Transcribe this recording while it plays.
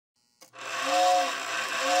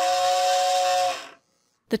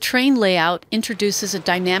The train layout introduces a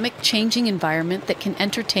dynamic, changing environment that can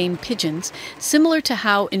entertain pigeons, similar to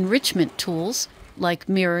how enrichment tools, like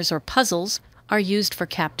mirrors or puzzles, are used for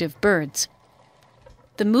captive birds.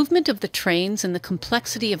 The movement of the trains and the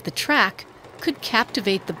complexity of the track could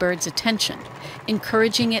captivate the bird's attention,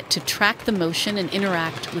 encouraging it to track the motion and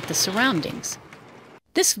interact with the surroundings.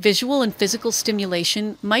 This visual and physical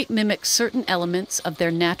stimulation might mimic certain elements of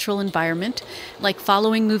their natural environment, like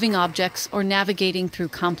following moving objects or navigating through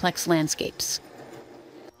complex landscapes.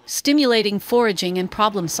 Stimulating foraging and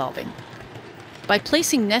problem solving. By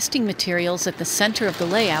placing nesting materials at the center of the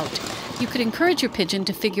layout, you could encourage your pigeon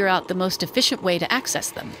to figure out the most efficient way to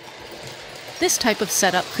access them. This type of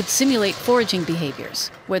setup could simulate foraging behaviors,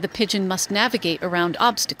 where the pigeon must navigate around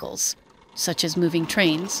obstacles, such as moving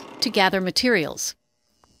trains, to gather materials.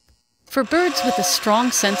 For birds with a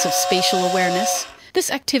strong sense of spatial awareness,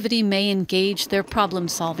 this activity may engage their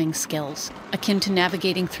problem-solving skills, akin to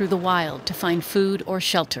navigating through the wild to find food or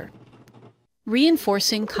shelter.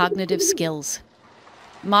 Reinforcing cognitive skills.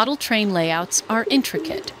 Model train layouts are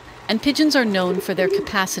intricate, and pigeons are known for their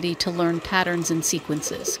capacity to learn patterns and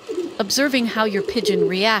sequences. Observing how your pigeon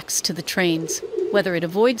reacts to the trains, whether it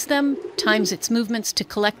avoids them, times its movements to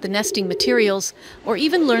collect the nesting materials, or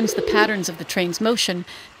even learns the patterns of the train's motion,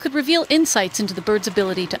 could reveal insights into the bird's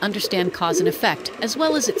ability to understand cause and effect, as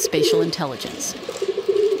well as its spatial intelligence.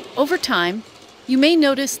 Over time, you may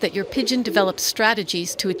notice that your pigeon develops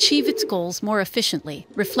strategies to achieve its goals more efficiently,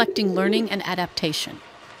 reflecting learning and adaptation.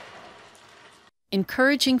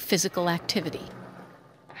 Encouraging physical activity.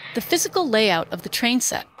 The physical layout of the train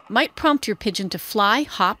set might prompt your pigeon to fly,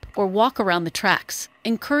 hop, or walk around the tracks,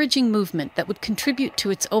 encouraging movement that would contribute to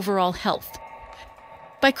its overall health.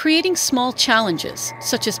 By creating small challenges,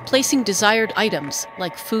 such as placing desired items,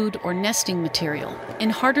 like food or nesting material, in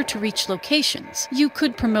harder-to-reach locations, you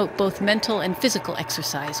could promote both mental and physical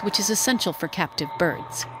exercise, which is essential for captive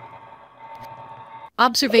birds.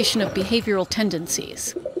 Observation of behavioral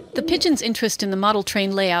tendencies. The pigeon's interest in the model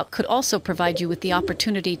train layout could also provide you with the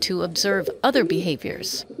opportunity to observe other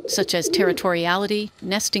behaviors, such as territoriality,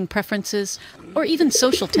 nesting preferences, or even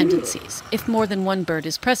social tendencies, if more than one bird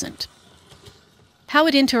is present. How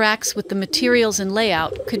it interacts with the materials and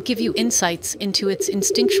layout could give you insights into its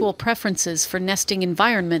instinctual preferences for nesting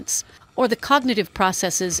environments or the cognitive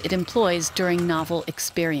processes it employs during novel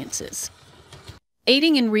experiences.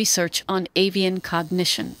 Aiding in research on avian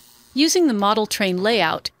cognition. Using the model train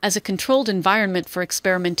layout as a controlled environment for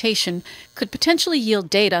experimentation could potentially yield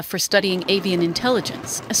data for studying avian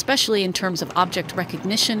intelligence, especially in terms of object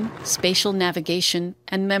recognition, spatial navigation,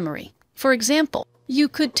 and memory. For example, you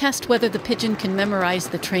could test whether the pigeon can memorize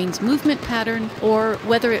the train's movement pattern or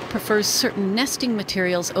whether it prefers certain nesting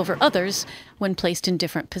materials over others when placed in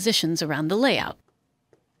different positions around the layout.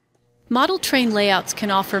 Model train layouts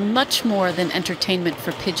can offer much more than entertainment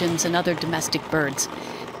for pigeons and other domestic birds.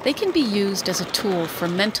 They can be used as a tool for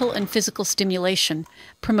mental and physical stimulation,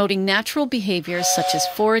 promoting natural behaviors such as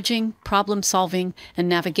foraging, problem-solving, and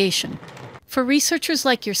navigation. For researchers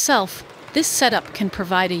like yourself, this setup can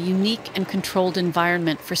provide a unique and controlled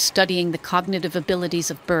environment for studying the cognitive abilities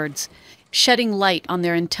of birds, shedding light on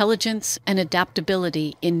their intelligence and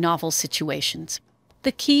adaptability in novel situations.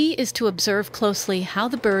 The key is to observe closely how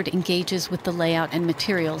the bird engages with the layout and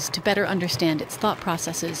materials to better understand its thought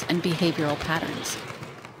processes and behavioral patterns.